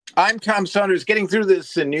I'm Tom Saunders, getting through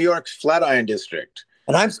this in New York's Flatiron District.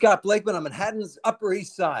 And I'm Scott Blakeman. I'm Manhattan's Upper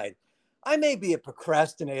East Side. I may be a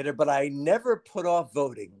procrastinator, but I never put off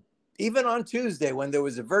voting. Even on Tuesday, when there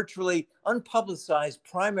was a virtually unpublicized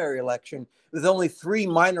primary election with only 3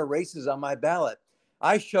 minor races on my ballot,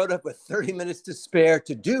 I showed up with 30 minutes to spare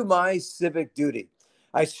to do my civic duty.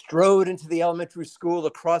 I strode into the elementary school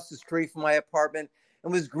across the street from my apartment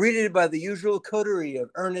and was greeted by the usual coterie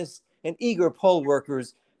of earnest and eager poll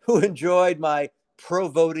workers who enjoyed my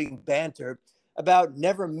pro-voting banter about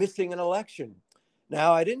never missing an election.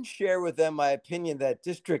 Now, I didn't share with them my opinion that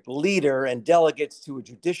district leader and delegates to a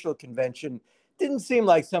judicial convention didn't seem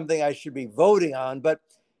like something I should be voting on, but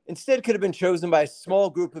instead could have been chosen by a small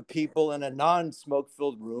group of people in a non-smoke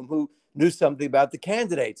filled room who knew something about the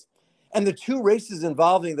candidates. And the 2 races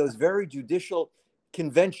involving those very judicial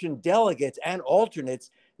convention delegates and alternates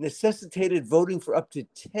necessitated voting for up to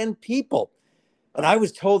 10 people. And I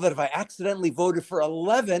was told that if I accidentally voted for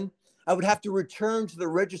 11, I would have to return to the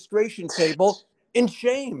registration table in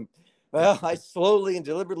shame. Well, I slowly and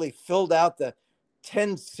deliberately filled out the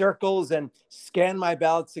 10 circles and scanned my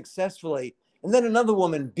ballot successfully. And then another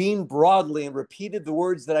woman beamed broadly and repeated the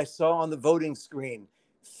words that I saw on the voting screen.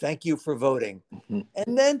 Thank you for voting. Mhm.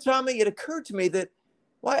 And then, Tommy, it occurred to me that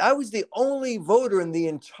why I was the only voter in the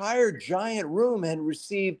entire giant room and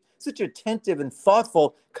received such attentive and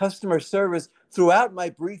thoughtful customer service throughout my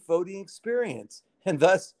brief voting experience. And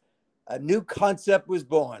thus, a new concept was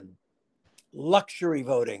born: luxury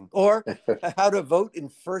voting, or how to vote in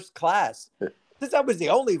first class. Since I was the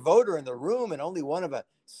only voter in the room and only one of a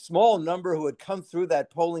small number who had come through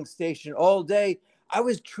that polling station all day, I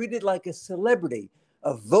was treated like a celebrity,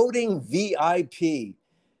 a voting VIP.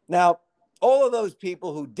 Now, all of those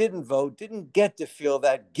people who didn't vote didn't get to feel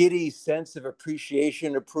that giddy sense of appreciation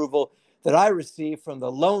and approval that I received from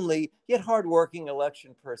the lonely yet hardworking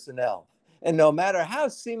election personnel. And no matter how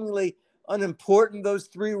seemingly unimportant those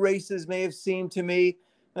 3 races may have seemed to me,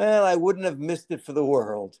 well, I wouldn't have missed it for the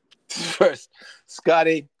world. First,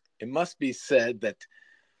 Scotty, it must be said that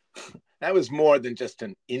that was more than just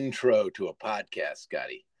an intro to a podcast,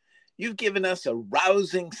 Scotty. You've given us a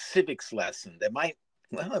rousing civics lesson that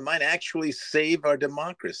it might actually save our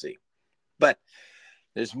democracy. But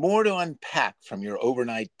there's more to unpack from your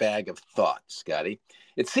overnight bag of thoughts, Scotty.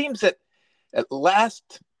 It seems that at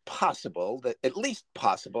least possible,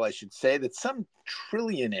 I should say, that some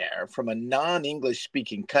trillionaire from a non-English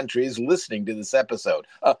speaking country is listening to this episode.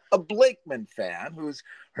 A Blakeman fan who's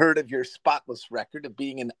heard of your spotless record of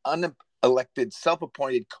being an unelected,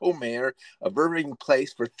 self-appointed co-mayor of Irving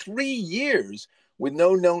Place for 3 years with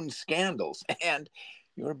no known scandals. And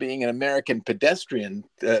you're being an America's pedestrian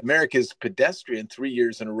 3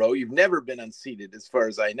 years in a row. You've never been unseated, as far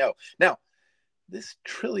as I know. Now, this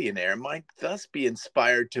trillionaire might thus be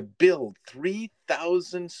inspired to build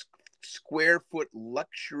 3,000 square foot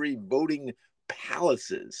luxury voting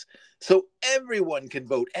palaces so everyone can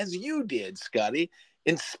vote, as you did, Scotty,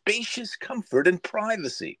 in spacious comfort and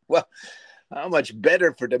privacy. Well, how much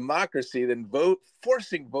better for democracy than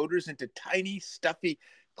forcing voters into tiny, stuffy,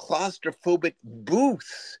 claustrophobic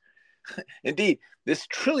booths? Indeed, this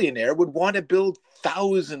trillionaire would want to build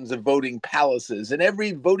thousands of voting palaces in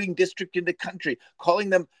every voting district in the country, calling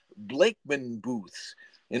them Blakeman booths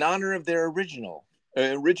in honor of their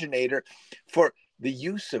originator, for the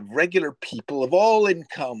use of regular people of all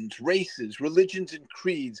incomes, races, religions, and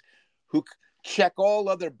creeds who check all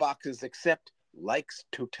other boxes except likes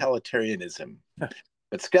totalitarianism.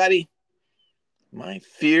 But Scotty, my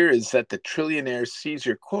fear is that the trillionaire sees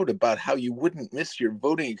your quote about how you wouldn't miss your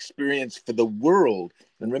voting experience for the world.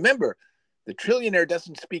 And remember, the trillionaire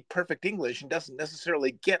doesn't speak perfect English and doesn't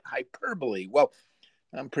necessarily get hyperbole. Well,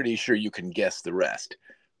 I'm pretty sure you can guess the rest.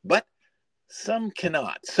 But some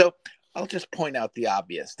cannot. So I'll just point out the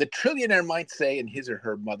obvious. The trillionaire might say, in his or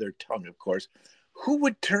her mother tongue, of course, who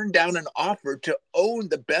would turn down an offer to own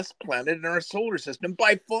the best planet in our solar system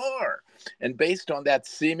by far? And based on that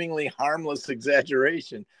seemingly harmless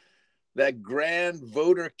exaggeration, that grand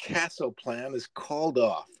voter castle plan is called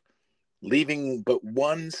off, leaving but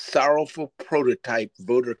one sorrowful prototype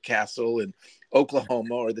voter castle in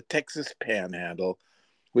Oklahoma or the Texas Panhandle,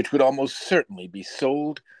 which would almost certainly be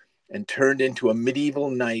sold and turned into a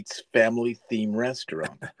medieval knights family-themed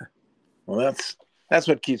restaurant. Well, that's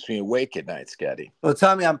what keeps me awake at night, Scotty. Well,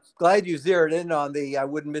 Tommy, I'm glad you zeroed in on the "I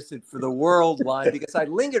wouldn't miss it for the world" line, because I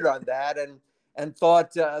lingered on that and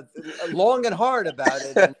thought long and hard about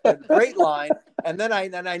it. And a great line. And then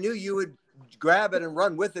I knew you would grab it and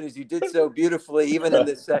run with it, as you did so beautifully, even in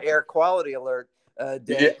this air quality alert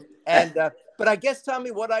day. Yeah. And but I guess,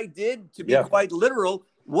 Tommy, what I did, to be quite literal,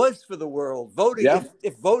 was for the world. Voting, Yeah.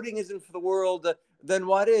 if voting isn't for the world, then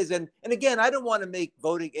what is? And again, I don't want to make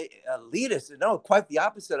voting elitist. No, quite the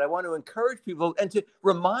opposite. I want to encourage people and to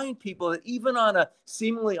remind people that even on a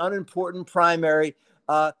seemingly unimportant primary,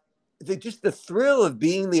 just the thrill of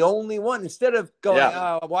being the only one, instead of going,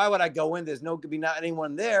 Yeah. oh, why would I go in? There's no could be not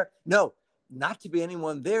anyone there. No, not to be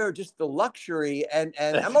anyone there, just the luxury. And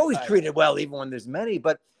I'm always treated well, even when there's many.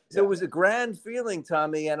 But so it was a grand feeling,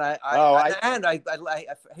 Tommy. And I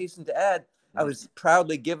hasten to add, I was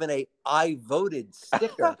proudly given a "I voted"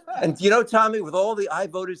 sticker. And Tommy, with all the "I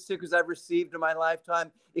voted" stickers I've received in my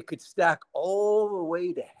lifetime, it could stack all the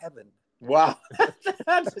way to heaven. Wow,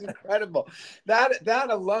 that's incredible. That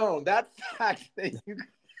alone, that fact that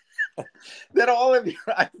that all of your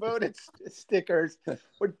 "I voted" stickers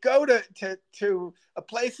would go to a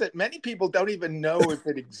place that many people don't even know if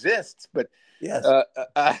it exists. But yes,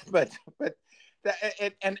 but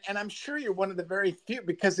and I'm sure you're one of the very few,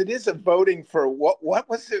 because it is a voting for what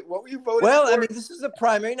was it? What were you voting for? Well, I mean, this is a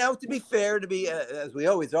primary. Now, to be fair, as we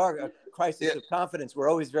always are, a crisis of confidence. We're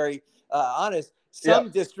always very honest. Some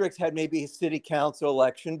districts had maybe a city council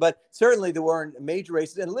election, but certainly there weren't major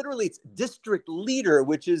races. And literally, it's district leader,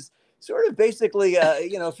 which is sort of basically,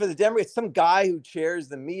 for the Democrats, it's some guy who chairs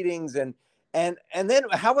the meetings. And then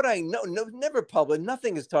how would I know? No, never public.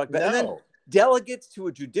 Nothing is talked about. No. And then delegates to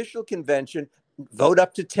a judicial convention vote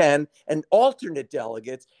up to 10, and alternate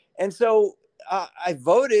delegates. And so I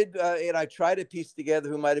voted, and I tried to piece together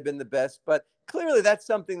who might have been the best. But clearly, that's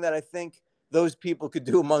something that I think those people could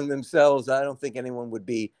do among themselves. I don't think anyone would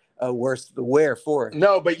be worse the wear for it.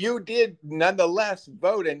 No, but you did nonetheless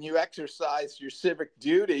vote, and you exercised your civic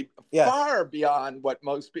duty far beyond what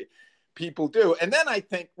most people do. And then I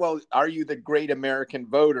think, well, are you the great American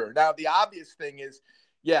voter? Now, the obvious thing is,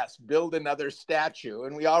 yes, build another statue,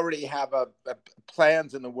 and we already have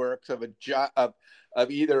plans in the works of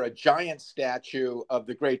either a giant statue of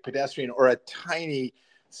the great pedestrian or a tiny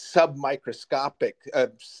submicroscopic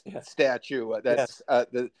statue that's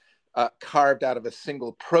carved out of a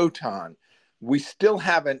single proton. We still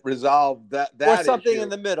haven't resolved that or something issue. In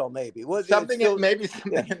the middle, maybe. Something in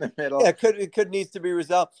the middle. Yeah, it could needs to be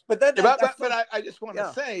resolved. But I just want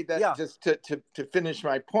to say that just to finish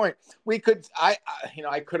my point, I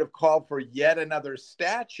could have called for yet another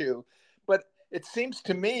statue, but it seems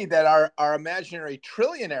to me that our imaginary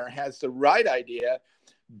trillionaire has the right idea.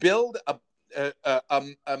 Build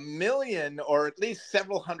a million or at least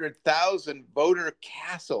several 100,000 voter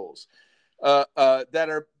castles that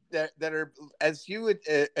are, as you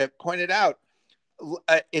had pointed out,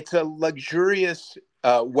 it's a luxurious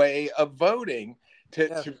way of voting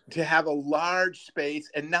to have a large space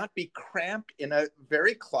and not be cramped in a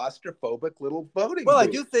very claustrophobic little voting booth. I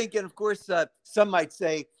do think, and of course, some might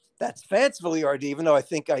say that's fanciful, ERD, even though I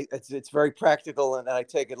think it's very practical and I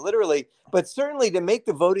take it literally. But certainly to make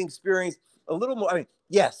the voting experience a little more, I mean,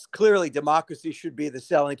 yes, clearly democracy should be the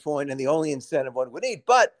selling point and the only incentive one would need,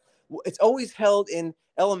 but it's always held in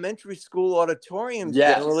elementary school auditoriums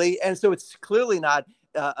generally, and so it's clearly not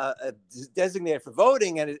designated for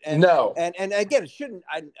voting. And again, it shouldn't.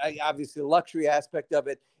 I obviously the luxury aspect of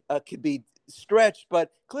it could be stretched,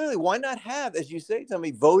 but clearly, why not have, as you say,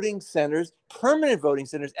 Tommy, voting centers, permanent voting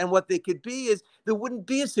centers? And what they could be is there wouldn't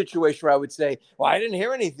be a situation where I would say, well, I didn't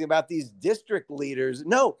hear anything about these district leaders.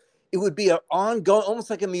 No. It would be an ongoing, almost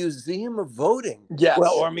like a museum of voting,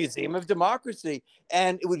 or a museum of democracy,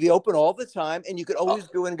 and it would be open all the time. And you could always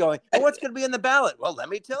go in going, "Oh, what's going to be in the ballot?" Well, let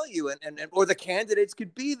me tell you, and or the candidates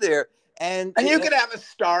could be there, and you could have a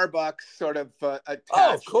Starbucks sort of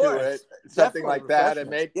attached to it, something like that, and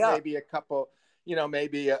maybe a couple,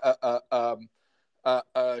 maybe a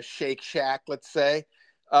Shake Shack, let's say.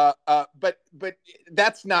 But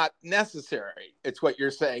that's not necessary. It's what you're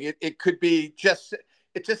saying. It could be just.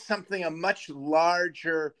 It's just something, a much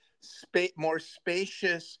larger, more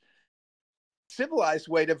spacious, civilized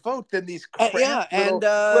way to vote than these cramped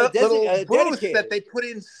little booths that they put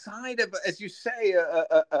inside of, as you say,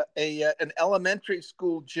 an elementary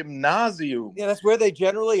school gymnasium. Yeah, that's where they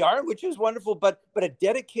generally are, which is wonderful. But a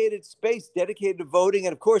dedicated space, dedicated to voting,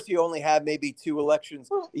 and of course, you only have maybe 2 elections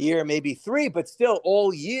a year, maybe 3, but still,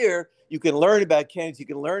 all year you can learn about candidates, you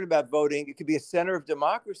can learn about voting. It could be a center of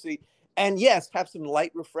democracy. And yes, have some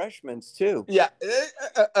light refreshments too. Yeah,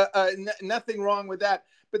 nothing wrong with that.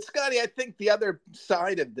 But Scotty, I think the other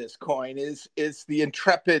side of this coin is the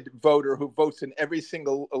intrepid voter who votes in every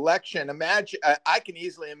single election. I can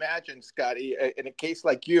easily imagine, Scotty, in a case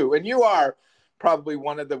like you, and you are probably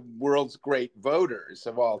one of the world's great voters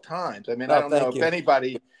of all times. I mean, I don't know if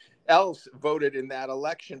anybody else voted in that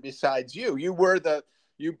election besides you. You were the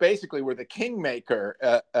you basically were the kingmaker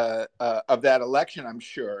of that election, I'm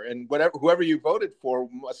sure. And whoever you voted for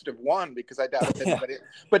must have won, because I doubt if anybody.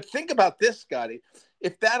 But think about this, Scotty.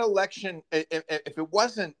 If that election, if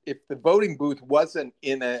the voting booth wasn't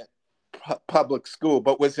in a public school,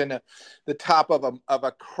 but was in the top of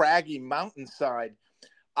a craggy mountainside,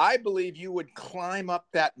 I believe you would climb up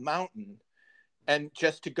that mountain and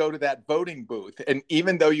just to go to that voting booth. And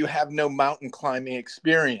even though you have no mountain climbing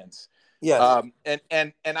experience, yes,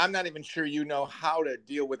 and I'm not even sure you know how to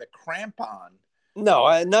deal with a crampon.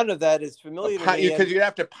 no, none of that is familiar to me. Because you'd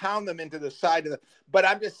have to pound them into the side of the. But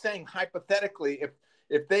I'm just saying, hypothetically,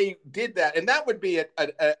 if they did that, and that would be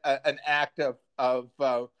an act of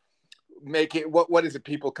making what is it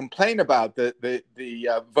people complain about, the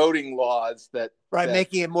voting laws that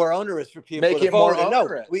making it more onerous for people make to it vote. more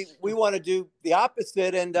onerous. No, we want to do the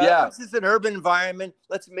opposite, and this is an urban environment.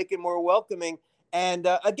 Let's make it more welcoming. And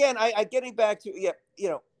again, I getting back to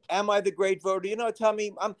am I the great voter?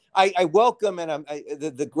 Tommy, I welcome, and I'm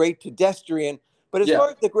the great pedestrian. But as far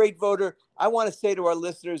as the great voter, I want to say to our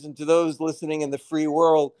listeners and to those listening in the free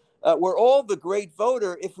world, we're all the great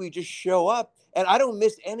voter if we just show up. And I don't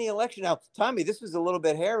miss any election. Now, Tommy, this was a little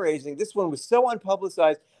bit hair raising. This one was so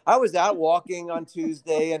unpublicized. I was out walking on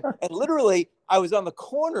Tuesday, and literally I was on the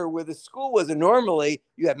corner where the school was. And normally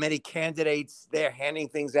you have many candidates there handing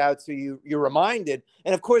things out, so you're reminded.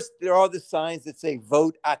 And of course, there are the signs that say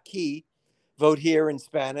 "Vote aquí," vote here in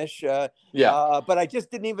Spanish. But I just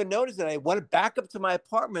didn't even notice it. I went back up to my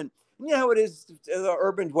apartment. And you know how it is,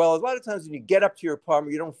 urban dwellers. A lot of times when you get up to your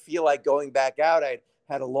apartment, you don't feel like going back out. I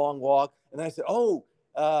had a long walk, and I said,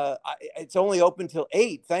 it's only open till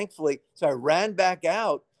 8, thankfully. So I ran back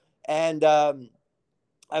out, and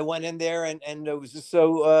I went in there, and I was just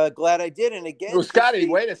so glad I did. And again, well, Scotty,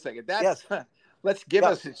 wait a second. Yes. Let's give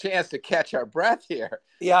us a chance to catch our breath here.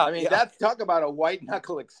 Yeah. I mean, that's talk about a white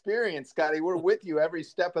knuckle experience, Scotty. We're with you every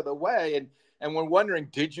step of the way. And we're wondering,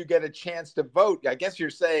 did you get a chance to vote? I guess you're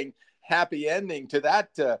saying happy ending to that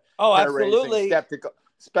absolutely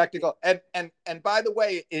spectacle. And by the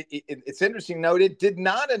way, it's interesting to note, it did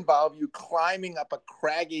not involve you climbing up a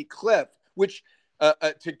craggy cliff, which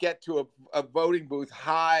to get to a voting booth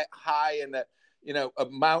high in the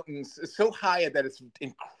mountains, so high that it's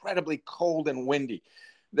incredibly cold and windy.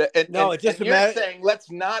 You're saying let's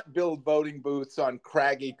not build voting booths on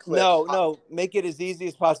craggy cliffs. No, make it as easy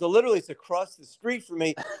as possible. Literally, it's across the street from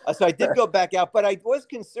me. So I did go back out, but I was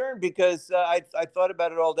concerned because I thought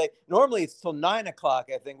about it all day. Normally, it's till 9 o'clock,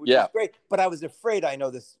 I think, which is great. But I was afraid. I know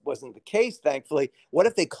this wasn't the case, thankfully. What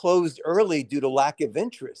if they closed early due to lack of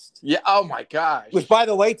interest? Yeah. Oh my gosh. Which, by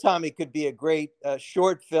the way, Tommy, could be a great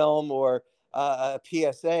short film or a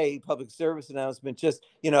PSA, public service announcement, just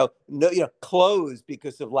closed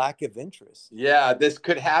because of lack of interest. Yeah, this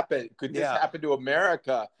could happen. Could this happen to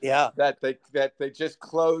America? Yeah, that they just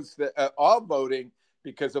closed all voting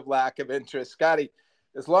because of lack of interest. Scotty,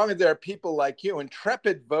 as long as there are people like you,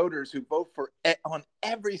 intrepid voters who vote on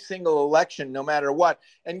every single election, no matter what.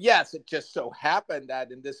 And yes, it just so happened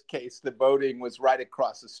that in this case, the voting was right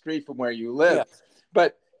across the street from where you live. Yes.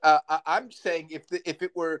 But I'm saying if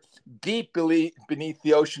it were deep beneath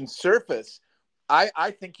the ocean's surface, I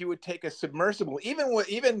think you would take a submersible,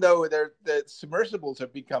 even though the submersibles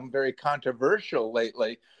have become very controversial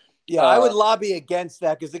lately. Yeah, I would lobby against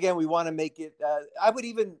that because again, we want to make it.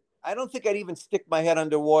 I don't think I'd even stick my head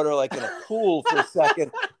underwater like in a pool for a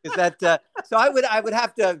second. Is that so? I would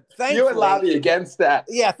have to. Thankfully, you would lobby against that.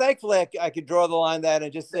 Yeah, thankfully I could draw the line that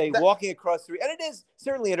and just say walking across the street, and it is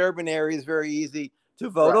certainly in urban areas very easy to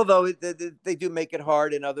vote, right. Although they do make it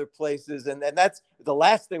hard in other places, and that's the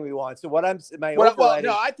last thing we want. So what I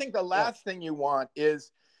think the last thing you want is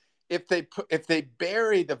if they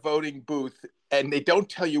bury the voting booth and they don't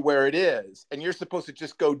tell you where it is, and you're supposed to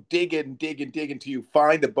just go dig until you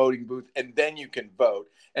find the voting booth, and then you can vote.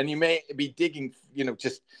 And you may be digging,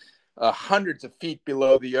 just hundreds of feet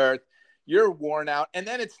below the earth. You're worn out, and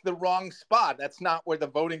then it's the wrong spot. That's not where the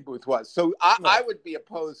voting booth was. So I would be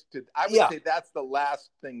opposed to. I would say that's the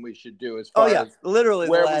last thing we should do. As far as literally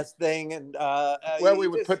the last thing, and where we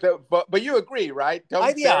would put the. But you agree, right?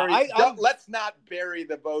 Let's not bury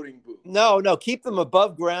the voting booth. No, keep them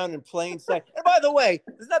above ground in plain sight. And by the way,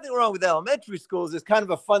 there's nothing wrong with elementary schools. It's kind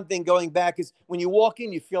of a fun thing going back. Is when you walk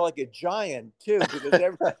in, you feel like a giant too,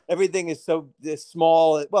 because everything is so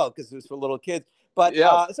small. Well, because it was for little kids. But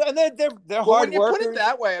so and they're hard when you workers. Put it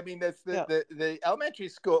that way, I mean, the elementary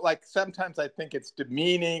school. Like sometimes I think it's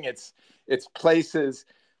demeaning. It's places.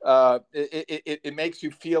 It makes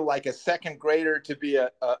you feel like a second grader to be a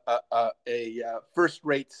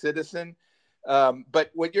first-rate citizen.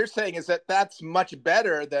 But what you're saying is that that's much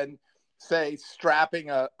better than say, strapping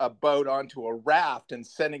a boat onto a raft and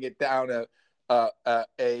sending it down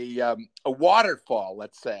a waterfall,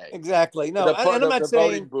 let's say. Exactly. No, and I'm not The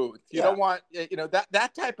voting saying, booth. You yeah. don't want,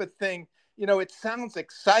 that type of thing. It sounds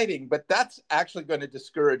exciting, but that's actually going to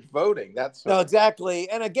discourage voting. That's No, exactly.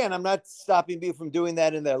 And again, I'm not stopping people from doing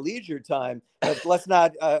that in their leisure time, but let's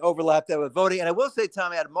not overlap that with voting. And I will say,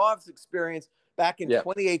 Tommy, I had a marvelous experience back in Yeah.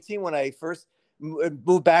 2018 when I first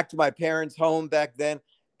moved back to my parents' home back then.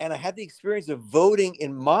 And I had the experience of voting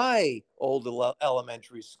in my old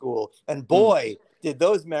elementary school. And boy, did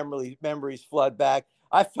those memories flood back.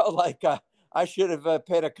 I felt like I should have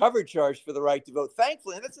paid a cover charge for the right to vote.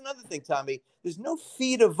 Thankfully, and that's another thing, Tommy, there's no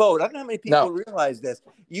fee to vote. I don't know how many people realize this.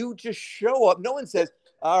 You just show up. No one says,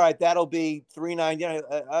 all right, that'll be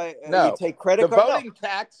 $3.99. No, you take credit the card. voting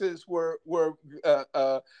taxes were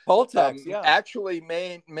poll tax, actually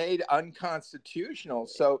made unconstitutional.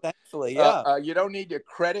 So thankfully, you don't need your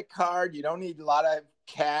credit card. You don't need a lot of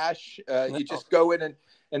cash. No. You just go in and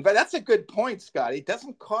but that's a good point, Scott. It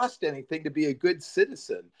doesn't cost anything to be a good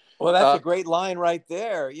citizen. Well, that's a great line right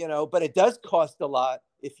there. But it does cost a lot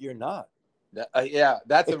if you're not.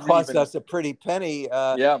 It costs us a pretty penny.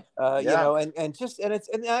 And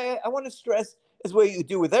I want to stress, as what you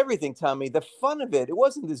do with everything, Tommy, the fun of it. It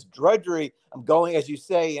wasn't this drudgery. I'm going, as you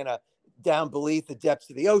say, down beneath the depths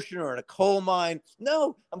of the ocean or in a coal mine.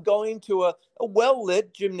 No, I'm going to a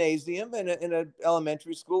well-lit gymnasium in an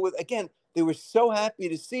elementary school with, again, they were so happy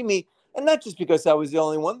to see me. And not just because I was the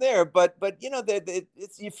only one there, but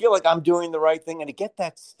you feel like I'm doing the right thing, and to get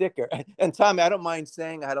that sticker. And Tommy, I don't mind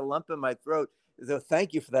saying I had a lump in my throat. So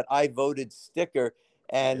thank you for that I voted sticker,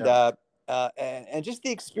 and just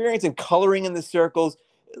the experience and coloring in the circles,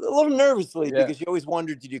 a little nervously because you always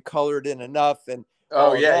wondered, did you color it in enough? And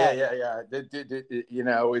but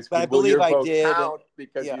I believe I did,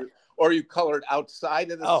 because you colored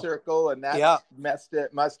outside of the circle, and that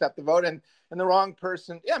messed up the vote, and the wrong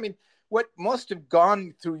person. Yeah, I mean, what must have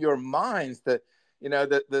gone through your minds that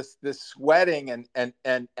this sweating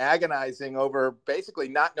and agonizing over basically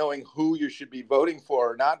not knowing who you should be voting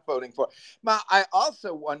for or not voting for. I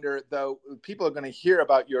also wonder, though, people are going to hear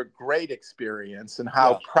about your great experience and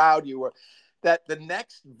how proud you were, that the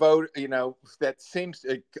next vote, that seems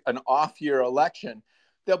an off-year election,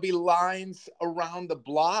 there'll be lines around the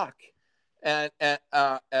block and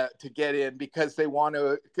to get in because they want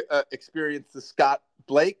to experience the Scott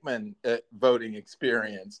Blakeman voting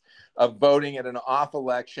experience of voting in an off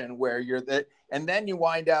election where and then you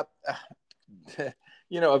wind up,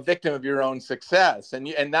 a victim of your own success,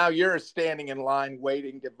 and now you're standing in line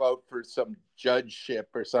waiting to vote for some judgeship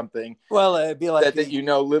or something. Well, it'd be like that you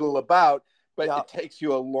know little about, but it takes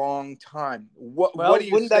you a long time. What do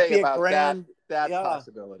you say about that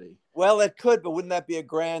possibility? Well, it could, but wouldn't that be a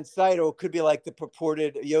grand sight? Or it could be like the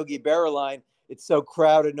purported Yogi Berra line. It's so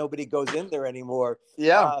crowded, nobody goes in there anymore.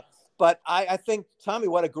 Yeah. But I think, Tommy,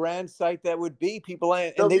 what a grand sight that would be. People,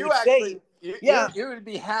 and so they you would actually, say, you would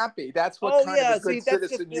be happy. That's what kind of a good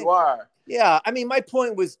citizen you are. Yeah. I mean, my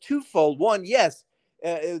point was twofold. One, yes,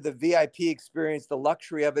 the VIP experience, the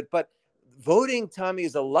luxury of it. But voting, Tommy,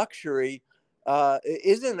 is a luxury.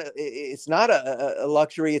 It's not a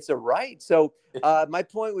luxury, it's a right. So my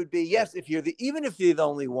point would be, yes, even if you're the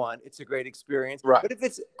only one, it's a great experience. Right. But if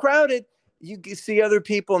it's crowded, you see other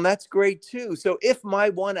people, and that's great too. So if my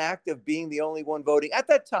one act of being the only one voting at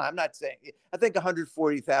that time, I'm not saying, I think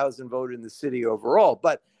 140,000 voted in the city overall,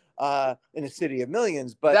 but in a city of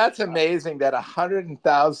millions. But that's amazing that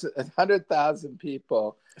 100,000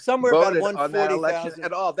 people somewhere voted about on that election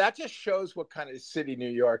at all. That just shows what kind of city New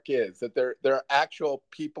York is, that there are actual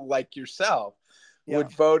people like yourself would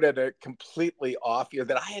vote at a completely off year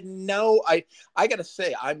that I had I got to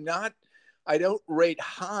say, I don't rate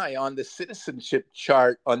high on the citizenship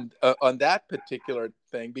chart on that particular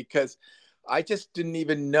thing because I just didn't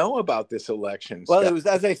even know about this election. Well, it was,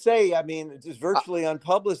 as I say, I mean, it's just virtually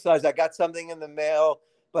unpublicized. I got something in the mail,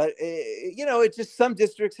 but it's just some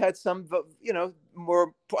districts had some,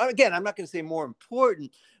 more. Again, I'm not going to say more important,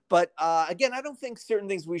 but again, I don't think certain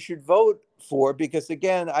things we should vote for because,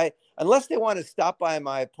 again, unless they want to stop by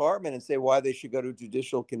my apartment and say why they should go to a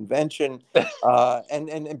judicial convention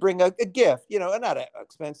and bring a gift, not an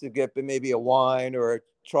expensive gift, but maybe a wine or a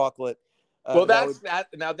chocolate. Well, that's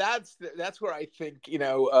where I think,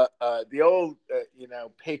 the old,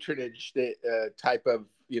 patronage type of,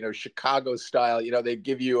 Chicago style, they would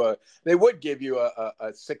give you a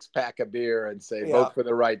 6-pack of beer and say, vote for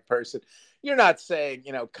the right person. You're not saying,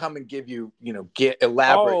 come and give you, get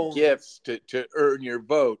elaborate gifts to earn your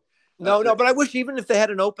vote. No, but I wish even if they had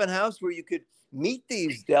an open house where you could meet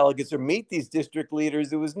these delegates or meet these district leaders.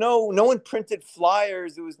 There was no one printed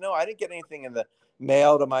flyers. I didn't get anything in the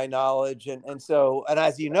mail to my knowledge. And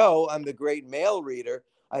as you know, I'm the great mail reader.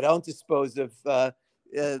 I don't dispose of that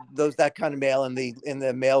kind of mail in the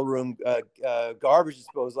mailroom garbage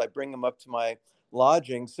disposal. I bring them up to my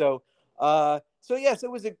lodging. So yes,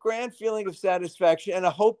 it was a grand feeling of satisfaction and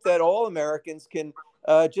a hope that all Americans can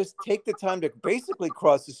just take the time to basically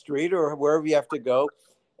cross the street or wherever you have to go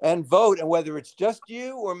and vote. And whether it's just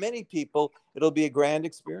you or many people, it'll be a grand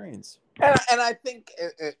experience. And I think,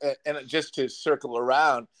 and just to circle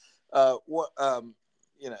around,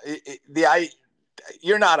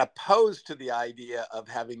 you're not opposed to the idea of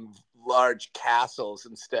having large castles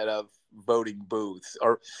instead of voting booths,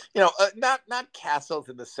 or not castles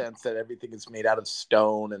in the sense that everything is made out of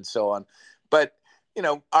stone and so on, but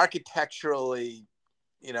architecturally,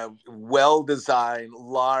 well designed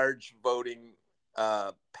large voting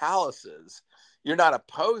palaces. You're not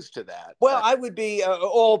opposed to that. Well, I would be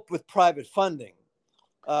all with private funding.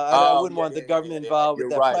 I wouldn't want the government involved with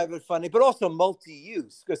that private funding, but also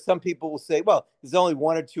multi-use, because some people will say, well, there's only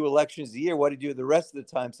 1 or 2 elections a year. What do you do the rest of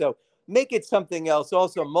the time? So make it something else,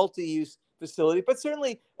 also multi-use facility. But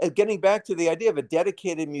certainly getting back to the idea of a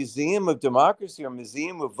dedicated museum of democracy or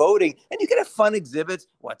museum of voting, and you can have fun exhibits.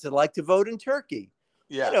 What's it like to vote in Turkey?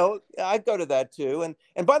 Yeah. I'd go to that too.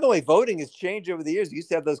 And by the way, voting has changed over the years. You used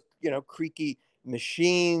to have those, creaky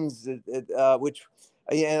machines, which,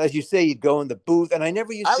 as you say, you'd go in the booth, and I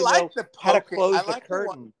never used to know how to close the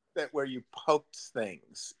curtain. Where you poked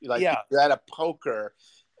things, you had a poker,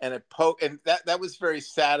 and that was very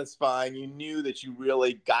satisfying. You knew that you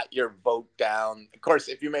really got your vote down. Of course,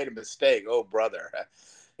 if you made a mistake, oh brother,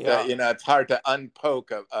 it's hard to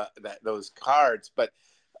unpoke those cards. But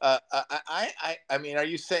I mean, are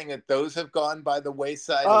you saying that those have gone by the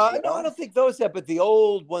wayside as well? No, I don't think those have, but the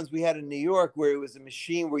old ones we had in New York, where it was a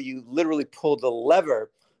machine where you literally pulled the lever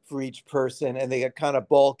for each person, and they got kind of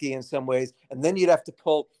bulky in some ways, and then you'd have to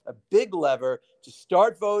pull a big lever to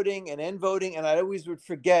start voting and end voting, and I always would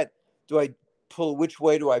forget, which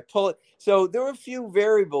way do I pull it? So there were a few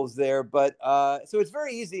variables there, but so it's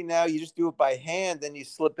very easy now. You just do it by hand, then you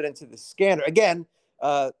slip it into the scanner. Again,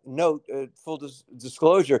 note, full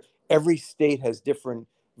disclosure, every state has different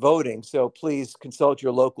voting, so please consult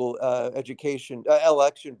your local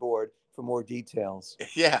election board for more details.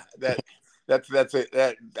 Yeah, that's it.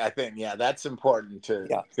 That I think, that's important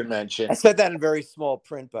to mention. I said that in very small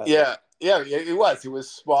print, but it was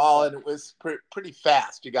small, and it was pretty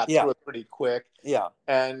fast. You got through it pretty quick. Yeah,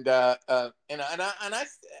 and I'm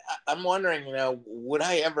wondering, would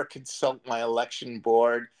I ever consult my election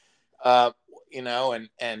board? I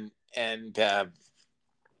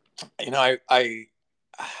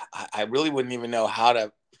really wouldn't even know how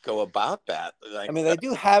to go about that. They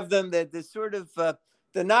do have them. They're sort of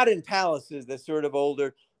they're not in palaces. They're sort of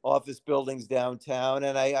older office buildings downtown,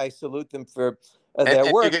 and I salute them for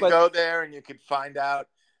their work. You could go there and you could find out,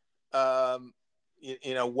 how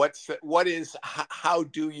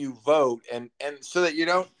do you vote, and so that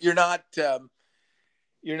you're not.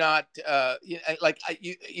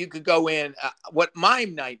 You could go in. What my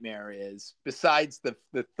nightmare is, besides the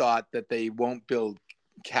thought that they won't build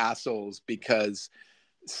castles because,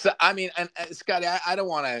 and Scotty, I don't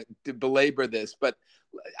want to belabor this, but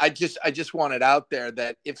I just want it out there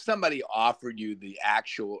that if somebody offered you the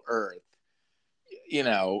actual Earth,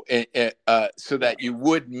 so that you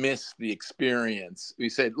would miss the experience, we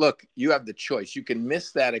said, look, you have the choice. You can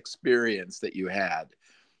miss that experience that you had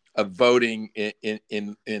of voting in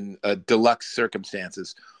deluxe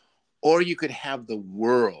circumstances, or you could have the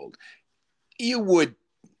world. You would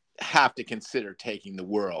have to consider taking the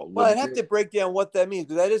world. Well, I'd have to break down what that means,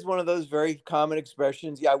 because that is one of those very common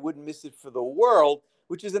expressions. Yeah, I wouldn't miss it for the world,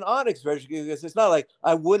 which is an odd expression, because it's not like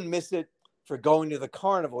I wouldn't miss it for going to the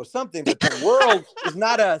carnival or something, but the world is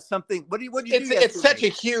not something. What do you do? It's such a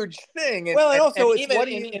huge thing. In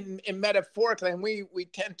metaphorically, and we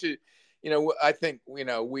tend to, I think,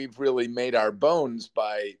 we've really made our bones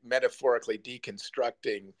by metaphorically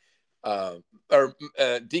deconstructing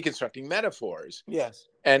deconstructing metaphors. Yes.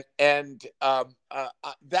 And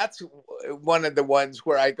that's one of the ones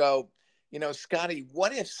where I go, Scotty,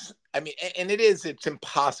 what if, and it's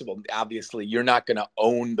impossible. Obviously, you're not going to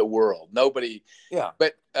own the world. Nobody. Yeah.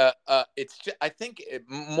 But it's just, I think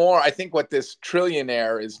what this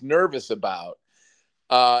trillionaire is nervous about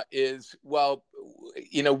is, well,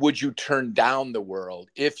 would you turn down the world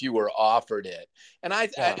if you were offered it? And I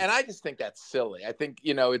just think that's silly. I think,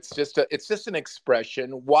 it's just an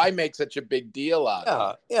expression. Why make such a big deal out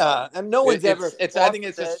of it? Yeah. And no one's ever. I think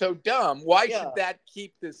it's just so dumb. Why should that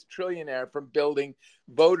keep this trillionaire from building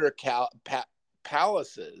voter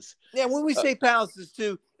palaces. Yeah, when we say palaces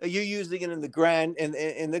too, you're using it in the grand,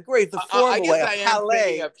 in the great, the I formal way. guess A I am thinking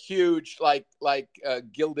palais. of huge,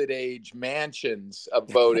 Gilded Age mansions of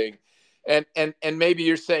voting, and maybe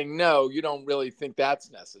you're saying no, you don't really think that's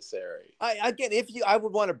necessary. Again, I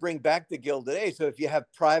would want to bring back the Gilded Age. So if you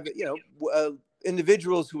have private,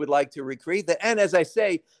 individuals who would like to recreate that, and as I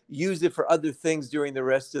say, use it for other things during the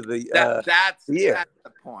rest of That's the year. the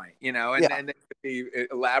point, and Yeah. then they could be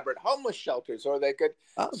elaborate homeless shelters, or they could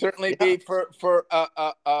Oh, certainly yeah. be for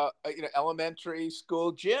elementary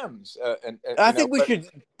school gyms, I think we should,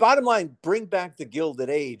 bottom line, bring back the Gilded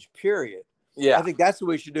Age, period. I yeah. think that's what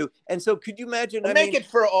we should do. And so could you imagine, And I make mean, it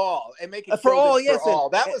for all, and make it for gilded all, for yes. all.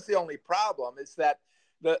 That was the only problem, is that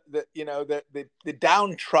the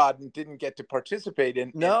downtrodden didn't get to participate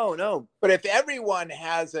in. No. But if everyone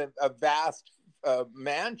has a vast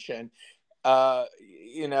mansion, I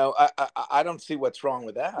don't see what's wrong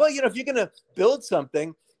with that. Well, if you're going to build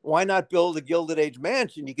something, why not build a Gilded Age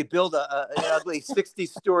mansion? You could build an ugly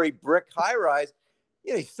 60-story brick high rise.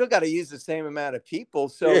 You still got to use the same amount of people.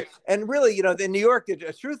 So, Yeah. And really, in New York,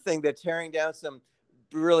 a true thing, they're tearing down some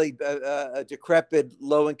really decrepit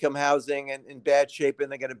low-income housing and in bad shape,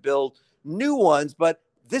 and they're going to build new ones. But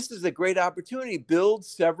this is a great opportunity. Build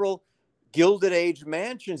several Gilded Age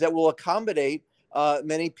mansions that will accommodate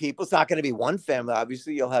many people. It's not going to be one family,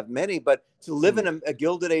 obviously. You'll have many, but to live in a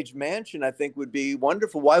Gilded Age mansion, I think, would be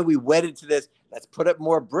wonderful. Why are we wedded to this? Let's put up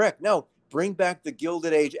more brick. No, bring back the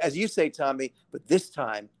Gilded Age, as you say, Tommy, but this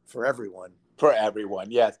time for everyone. For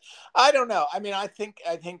everyone, yes. I don't know. I mean, I think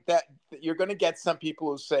that you're going to get some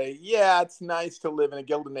people who say, yeah, it's nice to live in a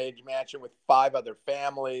Gilded Age mansion with 5 other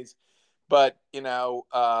families, but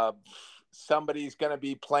somebody's going to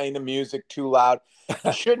be playing the music too loud.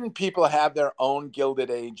 Shouldn't people have their own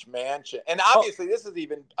Gilded Age mansion? And obviously, this is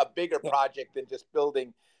even a bigger project than just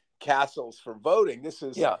building castles for voting. This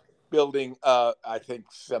is building, I think,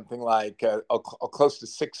 something like close to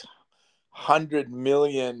 600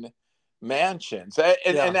 million mansions,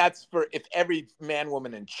 and that's for if every man,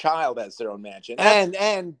 woman, and child has their own mansion.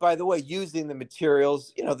 And by the way, using the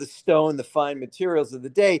materials, the stone, the fine materials of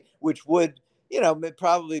the day, which would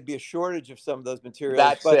probably be a shortage of some of those materials.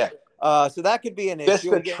 That's it. So that could be an issue. Just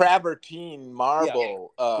the travertine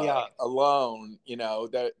marble alone,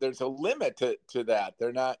 there's a limit to that.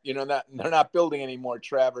 They're not, they're not building any more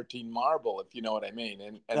travertine marble, if you know what I mean.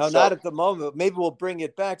 And no, not at the moment. Maybe we'll bring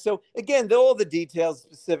it back. So again, all the details,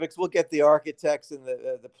 specifics, we'll get the architects and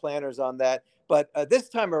the planners on that. But this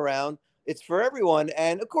time around, it's for everyone.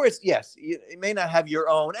 And of course, yes, you may not have your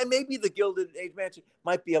own. And maybe the Gilded Age mansion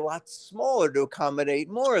might be a lot smaller to accommodate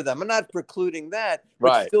more of them. I'm not precluding that,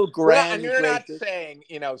 but still grand. And you're not saying,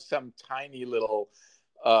 some tiny little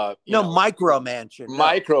micro mansion.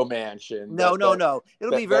 Micro mansion. No.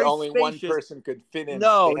 It'll be very only spacious. one person could fit in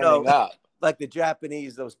standing up. Like the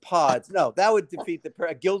Japanese, those pods. No, that would defeat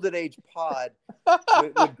a Gilded Age pod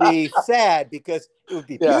would be sad, because it would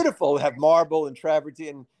be beautiful to have marble and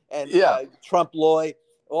travertine and trompe l'oeil,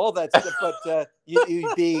 all that stuff, but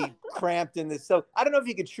you'd be cramped in this. So I don't know if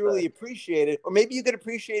you could truly appreciate it, or maybe you could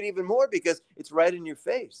appreciate it even more because it's right in your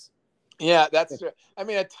face. Yeah, that's true. I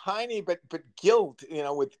mean, a tiny but gilt,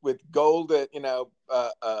 with gold,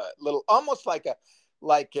 little, almost like a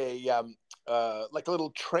little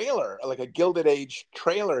trailer, like a Gilded Age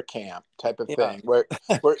trailer camp type of thing, where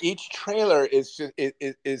each trailer is just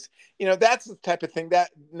is that's the type of thing that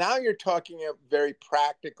now you're talking of very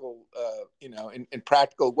practical, in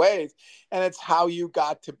practical ways, and it's how you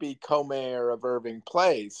got to be co-mayor of Irving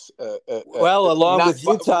Place. Along with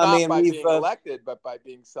you, Tommy, and we've being elected, but by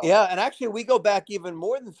being and actually we go back even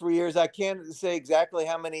more than 3 years. I can't say exactly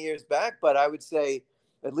how many years back, but I would say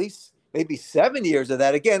at least maybe 7 years of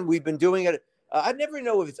that. Again, we've been doing it. I never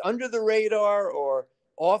know if it's under the radar or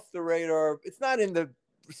off the radar. It's not in the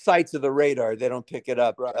sights of the radar. They don't pick it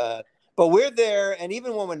up. Right. But we're there. And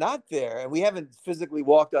even when we're not there, and we haven't physically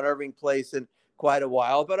walked on Irving Place in quite a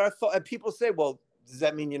while, but people say, well, does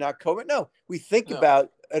that mean you're not COVID? No, we think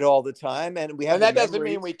about it all the time. And we have, and that doesn't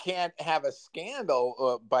mean we can't have a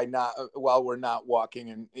scandal while we're not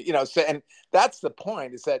walking. And, and that's the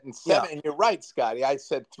point, is that and you're right, Scotty, I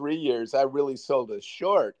said 3 years, I really sold us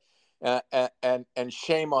short, and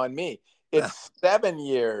shame on me. It's 7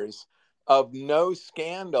 years of no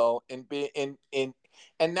scandal and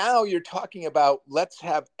now you're talking about, let's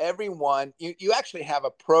have everyone, you actually have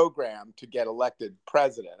a program to get elected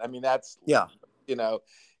president. I mean, that's,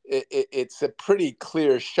 it's a pretty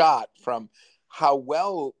clear shot from how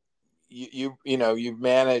well you've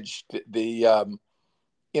managed the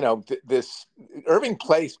this Irving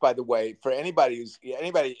Place, by the way, for anybody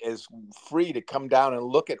is free to come down and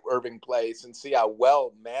look at Irving Place and see how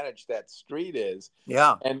well managed that street is,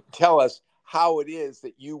 Yeah. and tell us how it is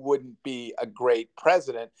that you wouldn't be a great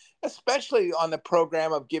president, especially on the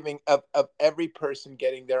program of giving of every person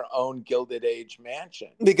getting their own Gilded Age mansion.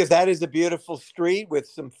 Because that is a beautiful street with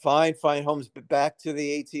some fine homes back to the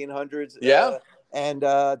 1800s. Yeah. And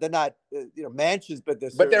they're not, mansions, but they're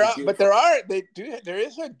certainly there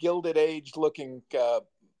is a Gilded Age looking,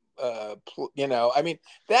 I mean,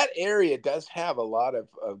 that area does have a lot of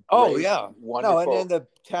great, wonderful. No, and then the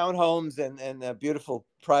townhomes and the beautiful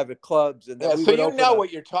private clubs. And then so you know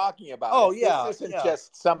what you're talking about. Oh, yeah. This isn't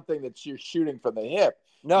just something that you're shooting from the hip.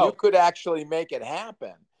 No. You could actually make it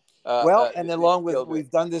happen. And along with,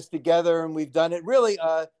 we've done this together, and we've done it really,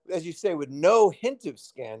 as you say, with no hint of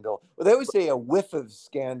scandal. Well, they always say a whiff of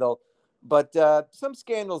scandal, but some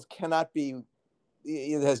scandals cannot be,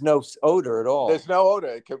 it has no odor at all. There's no odor.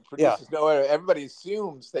 It produces no odor. Everybody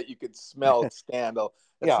assumes that you could smell scandal.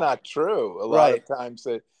 That's not true. A lot of times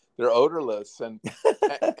they're odorless and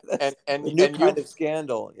new kind of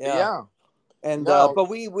scandal. Yeah. And but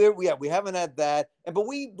we haven't had that. And but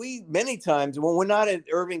we many times when we're not at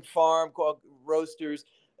Irving Farm Roasters,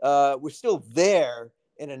 we're still there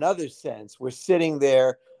in another sense. We're sitting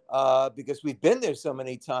there because we've been there so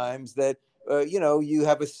many times that you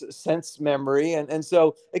have a sense memory, and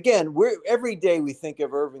so again, every day we think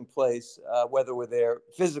of Irving Place, whether we're there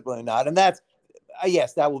physically or not. And that's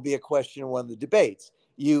yes, that will be a question in one of the debates.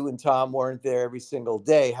 You and Tom weren't there every single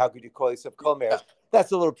day. How could you call yourself co-mayors?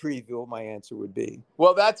 That's a little preview of what my answer would be.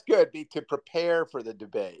 Well, that's good to prepare for the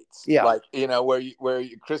debates. Yeah. Like, where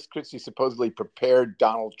Chris Christie supposedly prepared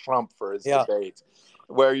Donald Trump for his debates,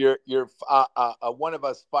 where you're one of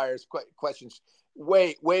us fires questions.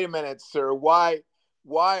 Wait a minute, sir. Why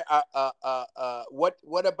what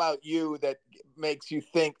about you that makes you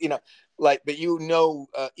think, like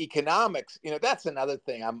that, economics, that's another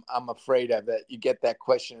thing I'm afraid of, that you get that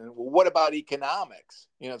question. Well, what about economics?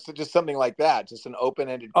 So just something like that, just an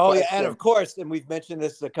open-ended question. Yeah, and of course, and we've mentioned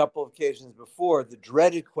this a couple of occasions before, the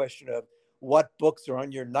dreaded question of what books are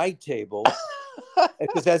on your night table.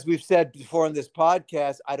 Because as we've said before in this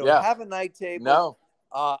podcast, I don't have a night table. No.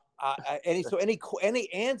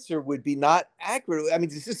 Any answer would be not accurate. I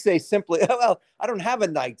mean, to just say simply, well, I don't have a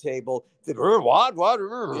night table. What?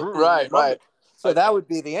 Right. So that would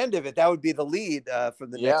be the end of it. That would be the lead for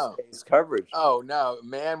the next day's coverage. Oh no,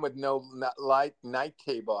 man with no night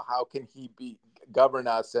table. How can he govern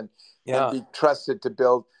us and be trusted to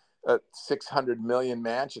build 600 million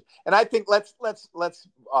mansions? And I think let's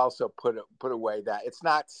also put away that it's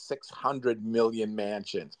not 600 million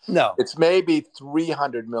mansions. No, it's maybe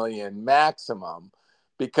 300 million maximum,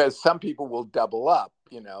 because some people will double up.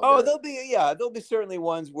 There'll be certainly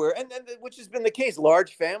ones where, and which has been the case,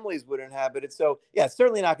 large families would inhabit it. So it's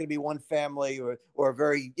certainly not going to be one family or a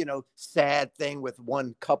very sad thing with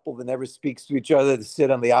one couple that never speaks to each other to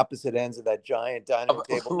sit on the opposite ends of that giant dining room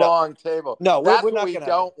table. Long table. No, that's we're not what we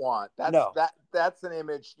don't want. That's an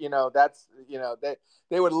image.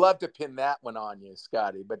 They would love to pin that one on you,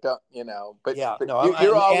 Scotty. But don't you're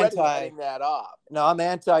already heading that off. No, I'm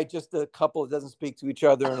anti just a couple that doesn't speak to each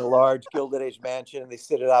other in a large Gilded Age mansion, and they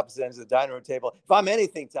sit at opposite ends of the dining room table. If I'm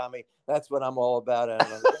anything, Tommy, that's what I'm all about, and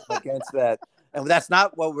I'm against that. And that's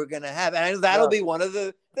not what we're going to have. And that'll be one of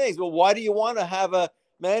the things. Well, why do you want to have a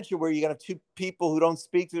mansion where you're going to have two people who don't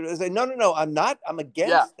speak to it? Say, no, I'm not. I'm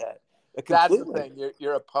against that. That's the thing.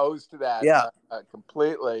 You're opposed to that.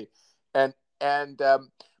 Completely.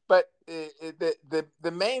 But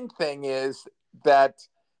the main thing is that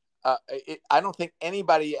I don't think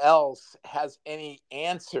anybody else has any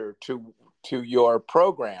answer to your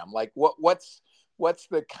program. Like what's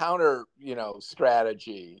the counter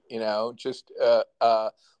strategy? Just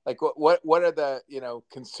like what are the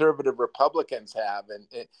conservative Republicans have?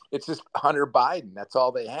 And it's just Hunter Biden. That's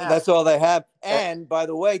all they have. That's all they have. And by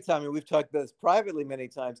the way, Tommy, we've talked about this privately many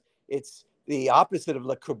times. It's the opposite of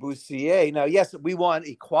Le Corbusier. Now, yes, we want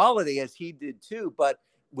equality, as he did too, but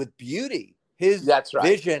with beauty. His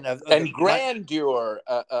vision of grandeur.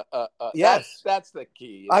 Yes, that's the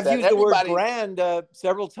key. I've used the word grand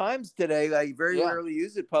several times today. I very rarely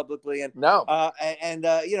use it publicly, and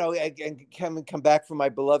come back from my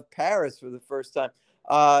beloved Paris for the first time.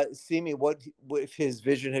 See me what if his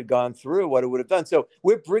vision had gone through, what it would have done. So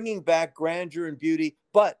we're bringing back grandeur and beauty,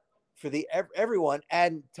 but for everyone.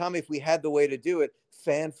 And Tommy, if we had the way to do it,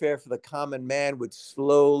 fanfare for the common man would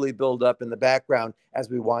slowly build up in the background as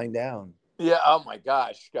we wind down. Yeah. Oh my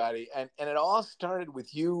gosh, Scotty. And it all started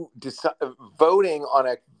with you voting on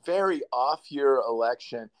a very off-year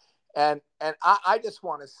election And I just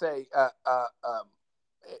want to say,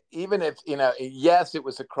 even if, yes, it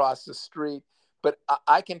was across the street, but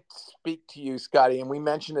I can speak to you, Scotty, and we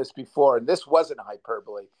mentioned this before, and this wasn't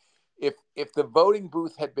hyperbole. If the voting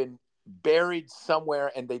booth had been buried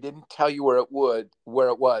somewhere and they didn't tell you where it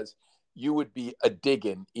was, you would be a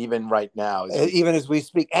digging even right now. Even as we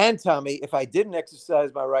speak. And Tommy, if I didn't exercise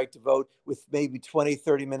my right to vote with maybe 20,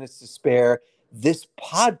 30 minutes to spare, this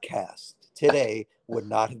podcast today would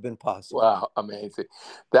not have been possible. Wow, amazing.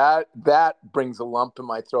 That brings a lump in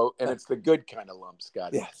my throat, and it's the good kind of lump,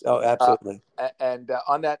 Scotty. Yes, oh, absolutely. And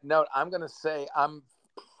on that note, I'm going to say I'm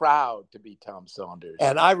proud to be Tom Saunders.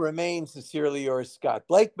 And I remain sincerely yours, Scott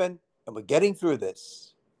Blakeman, and we're getting through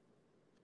this.